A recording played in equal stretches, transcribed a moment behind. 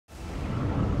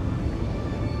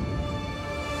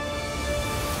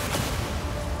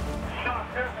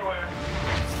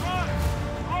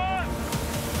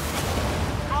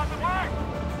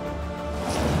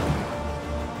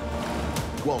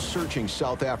searching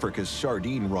South Africa's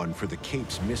sardine run for the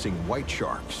Cape's missing white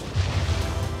sharks,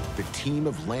 the team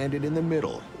have landed in the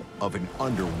middle of an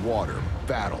underwater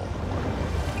battle.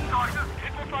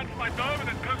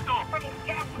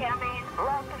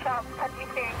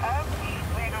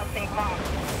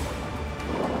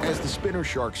 As the spinner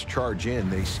sharks charge in,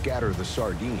 they scatter the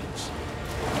sardines.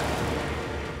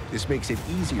 This makes it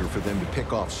easier for them to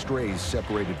pick off strays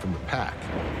separated from the pack.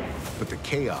 But the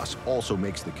chaos also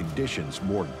makes the conditions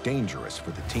more dangerous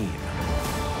for the team.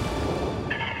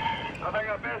 I think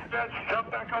our best bet's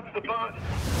jump back onto the boat.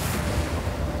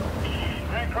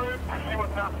 Regroup, see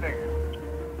what's happening.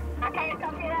 Okay,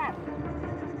 copy that.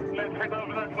 Let's head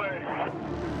over that way.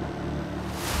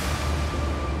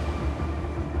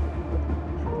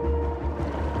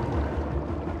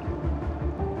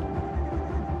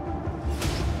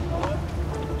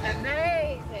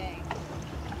 Amazing.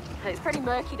 It's pretty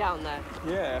murky down there.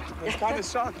 Yeah, it's kind of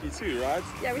sharky too, right?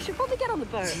 Yeah, we should probably get on the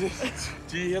boat.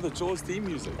 Do you hear the Jaws theme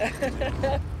music?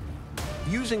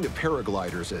 Using the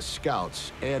paragliders as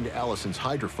scouts and Alison's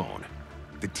hydrophone,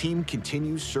 the team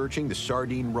continues searching the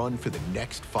sardine run for the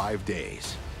next 5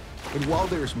 days. And while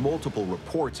there's multiple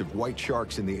reports of white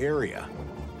sharks in the area,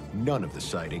 none of the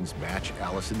sightings match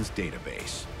Alison's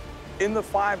database. In the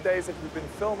 5 days that we've been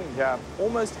filming here,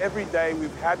 almost every day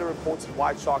we've had a reported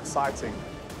white shark sighting.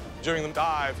 During the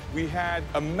dive, we had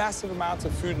a massive amount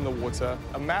of food in the water,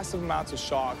 a massive amount of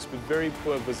sharks with very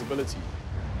poor visibility.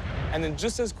 And then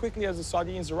just as quickly as the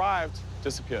sardines arrived,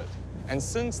 disappeared. And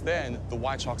since then, the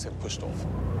white sharks have pushed off.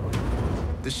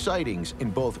 The sightings in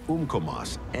both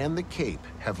Umkomaas and the Cape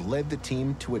have led the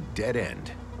team to a dead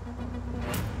end.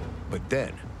 But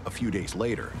then, a few days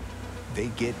later, they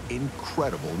get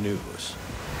incredible news.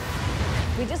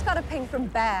 We just got a ping from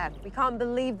Bear. We can't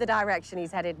believe the direction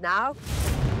he's headed now.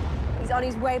 He's on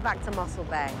his way back to Mossel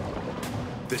Bay.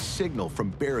 The signal from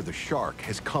Bear the shark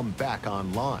has come back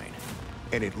online,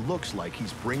 and it looks like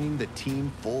he's bringing the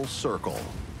team full circle.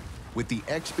 With the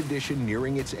expedition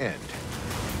nearing its end,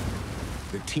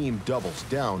 the team doubles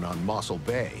down on Mossel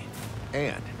Bay,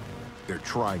 and they're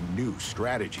trying new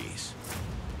strategies.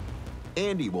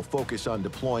 Andy will focus on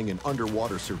deploying an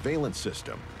underwater surveillance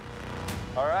system.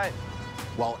 All right.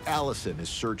 While Alison is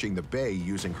searching the bay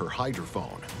using her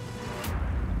hydrophone.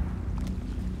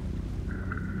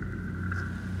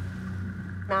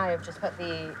 Now I've just put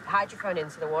the hydrophone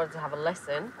into the water to have a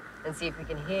listen and see if we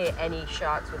can hear any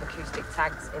sharks with acoustic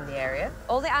tags in the area.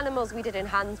 All the animals we did in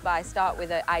hands by start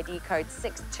with an ID code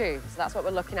 62, so that's what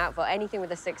we're looking out for, anything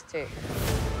with a 62.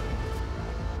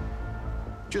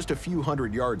 Just a few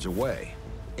hundred yards away,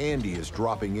 Andy is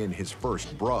dropping in his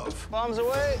first bruv. Bombs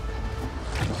away.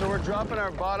 So we're dropping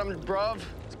our bottom bruv.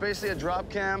 It's basically a drop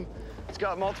cam. It's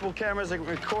got multiple cameras that can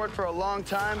record for a long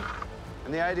time.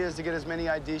 And the idea is to get as many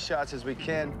ID shots as we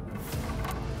can.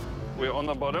 We're on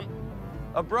the bottom.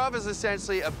 A bruv is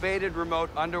essentially a baited remote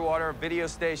underwater video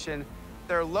station.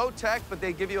 They're low-tech, but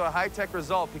they give you a high-tech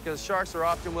result because sharks are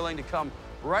often willing to come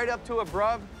right up to a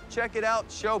bruv, check it out,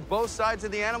 show both sides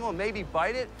of the animal, maybe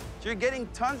bite it. So you're getting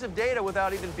tons of data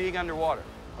without even being underwater.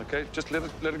 Okay, just let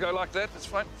it go like that. It's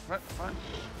fine, fine.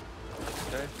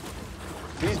 Okay.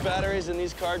 These batteries and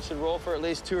these cards should roll for at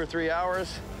least 2 or 3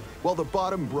 hours. While the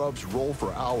bottom bruvs roll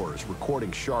for hours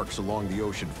recording sharks along the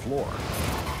ocean floor,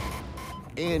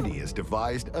 Andy has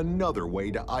devised another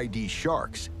way to ID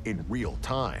sharks in real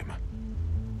time.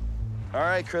 All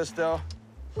right, Christo.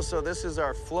 So this is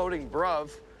our floating bruv.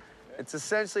 It's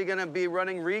essentially gonna be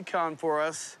running recon for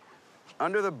us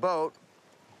under the boat,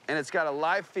 and it's got a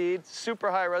live feed,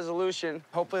 super high resolution.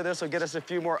 Hopefully this will get us a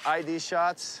few more ID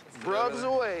shots. Bruvs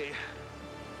away.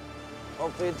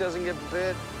 Hopefully it doesn't get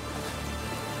bit.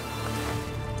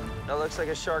 That looks like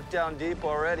a shark down deep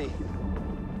already.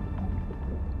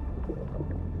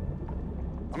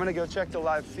 I'm gonna go check the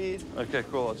live feed. Okay,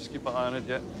 cool. I'll just keep an eye on it,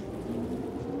 yeah.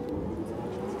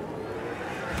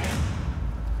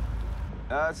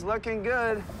 It's looking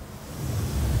good.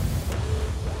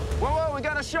 Whoa, we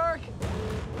got a shark!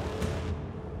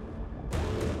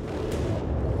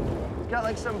 It's got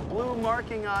like some blue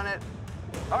marking on it.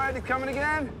 All right, he's coming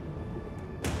again.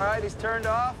 All right, he's turned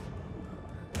off.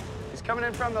 He's coming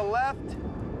in from the left.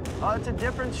 Oh, it's a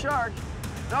different shark.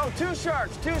 No, two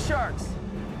sharks.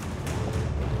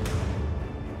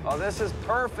 Oh, this is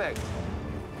perfect.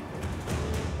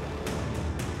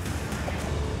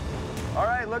 All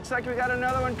right, looks like we got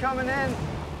another one coming in.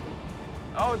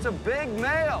 Oh, it's a big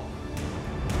male.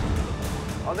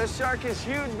 Oh, this shark is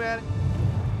huge, man.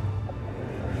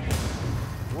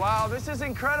 Wow, this is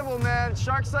incredible, man.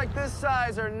 Sharks like this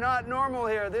size are not normal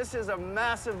here. This is a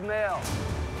massive male.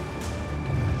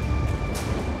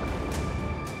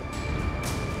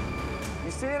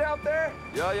 see it out there?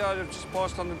 Yeah, they've just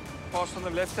passed on the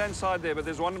left-hand side there, but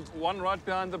there's one right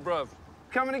behind the bruv.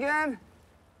 Coming again?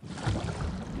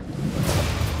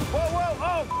 Whoa,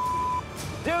 oh!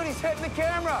 Dude, he's hitting the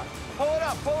camera. Pull it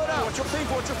up, pull it up. Watch your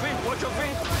feet, watch your feet, watch your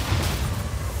feet.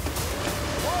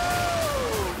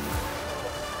 Whoa!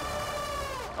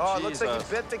 Oh, it looks like Jesus.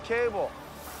 he bit the cable.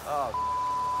 Oh.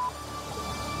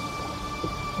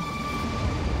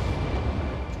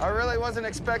 I really wasn't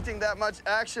expecting that much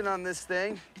action on this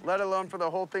thing, let alone for the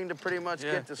whole thing to pretty much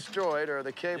Yeah. get destroyed, or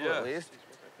the cable Yeah. at least.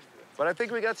 But I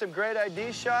think we got some great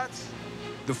ID shots.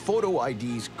 The photo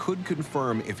IDs could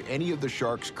confirm if any of the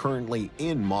sharks currently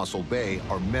in Mossel Bay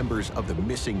are members of the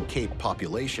missing Cape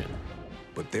population.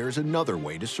 But there's another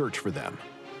way to search for them.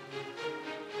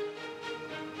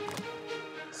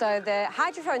 So the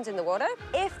hydrophone's in the water.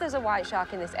 If there's a white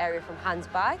shark in this area from hands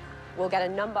by, we'll get a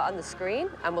number on the screen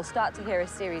and we'll start to hear a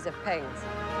series of pings.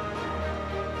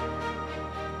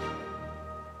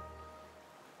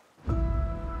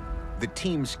 The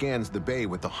team scans the bay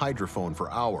with the hydrophone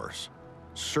for hours,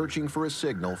 searching for a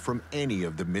signal from any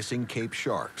of the missing Cape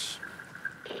sharks.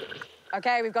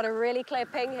 Okay, we've got a really clear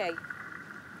ping here.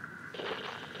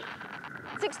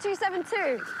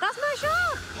 6272, that's my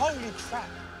shark! Holy crap.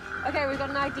 Okay, we've got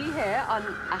an ID here on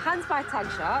a hands by tag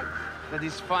shark. That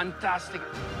is fantastic.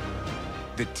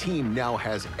 The team now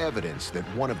has evidence that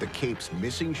one of the Cape's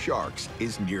missing sharks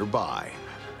is nearby.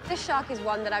 This shark is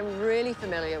one that I'm really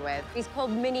familiar with. He's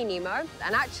called Mini Nemo,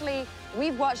 and actually,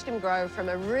 we've watched him grow from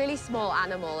a really small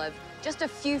animal of just a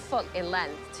few foot in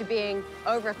length to being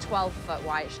over a 12-foot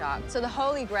white shark. So the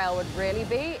holy grail would really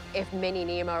be if Mini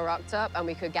Nemo rocked up and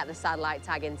we could get the satellite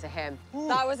tag into him. Ooh.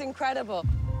 That was incredible.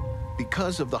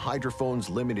 Because of the hydrophone's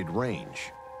limited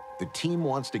range, the team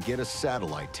wants to get a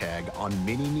satellite tag on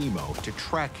Mini Nemo to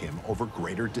track him over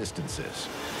greater distances.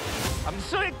 I'm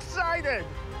so excited.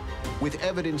 With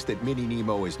evidence that Mini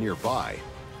Nemo is nearby,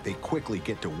 they quickly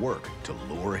get to work to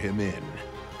lure him in.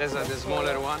 There's the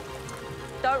smaller one.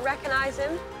 Don't recognize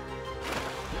him.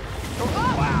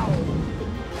 Oh,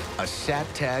 wow. A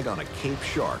sat tag on a Cape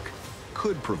shark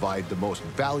could provide the most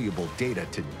valuable data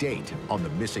to date on the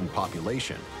missing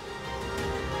population.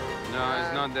 No,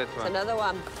 it's not that It's one. another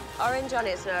one. Orange on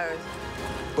its nose.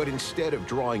 But instead of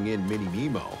drawing in Mini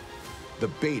Nemo, the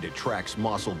bait attracts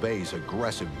Mossel Bay's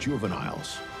aggressive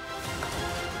juveniles.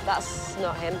 That's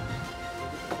not him.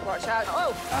 Watch out.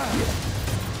 Oh!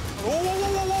 Whoa, whoa,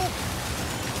 whoa, whoa,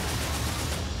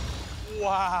 whoa.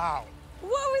 Wow.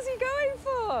 What was he going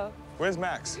for? Where's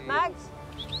Max? Max?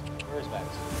 Where's Max?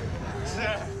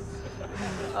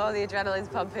 Oh, the adrenaline's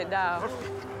pumping now.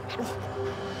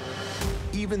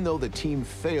 Even though the team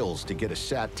fails to get a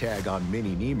sat tag on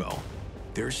Mini Nemo,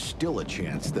 there's still a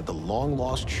chance that the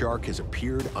long-lost shark has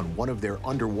appeared on one of their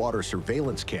underwater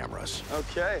surveillance cameras.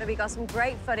 Okay. We got some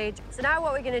great footage. So now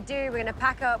what we're gonna do, we're gonna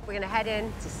pack up, we're gonna head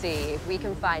in to see if we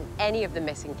can find any of the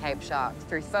missing Cape sharks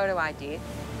through photo ID.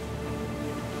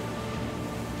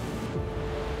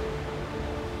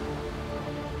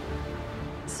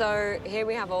 So here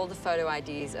we have all the photo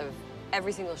IDs of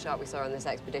every single shark we saw on this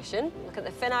expedition. Look at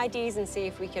the fin IDs and see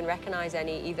if we can recognize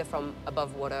any either from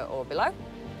above water or below.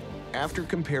 After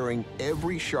comparing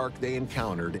every shark they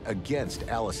encountered against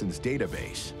Alison's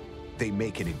database, they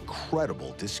make an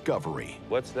incredible discovery.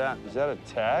 What's that? Is that a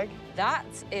tag? That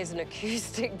is an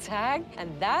acoustic tag,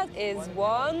 and that is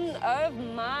one of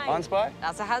mine. Handspy?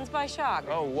 That's a handspy shark.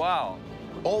 Oh, wow.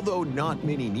 Although not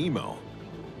Mini Nemo,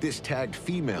 this tagged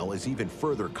female is even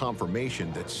further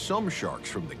confirmation that some sharks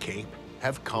from the Cape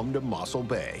have come to Mossel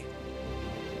Bay.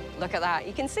 Look at that.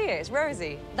 You can see it. It's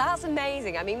Rosie. That's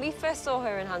amazing. I mean, we first saw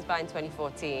her in Handspy in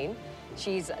 2014.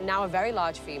 She's now a very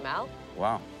large female.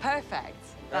 Wow. Perfect.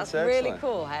 That's really excellent.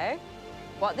 cool, hey?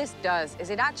 What this does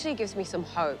is it actually gives me some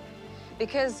hope.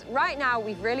 Because right now,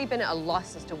 we've really been at a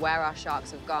loss as to where our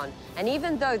sharks have gone. And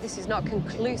even though this is not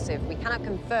conclusive, we cannot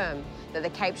confirm that the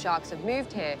Cape sharks have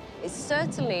moved here, it's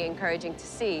certainly encouraging to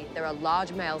see there are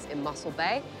large males in Mossel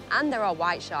Bay, and there are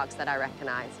white sharks that I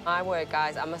recognize. My word,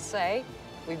 guys, I must say,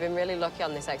 we've been really lucky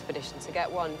on this expedition to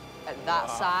get one at that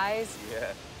size.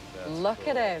 Yeah. Look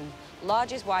at him.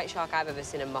 Largest white shark I've ever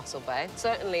seen in Mossel Bay.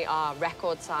 Certainly our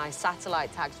record-size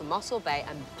satellite tags for Mossel Bay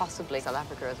and possibly South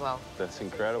Africa as well. That's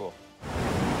incredible.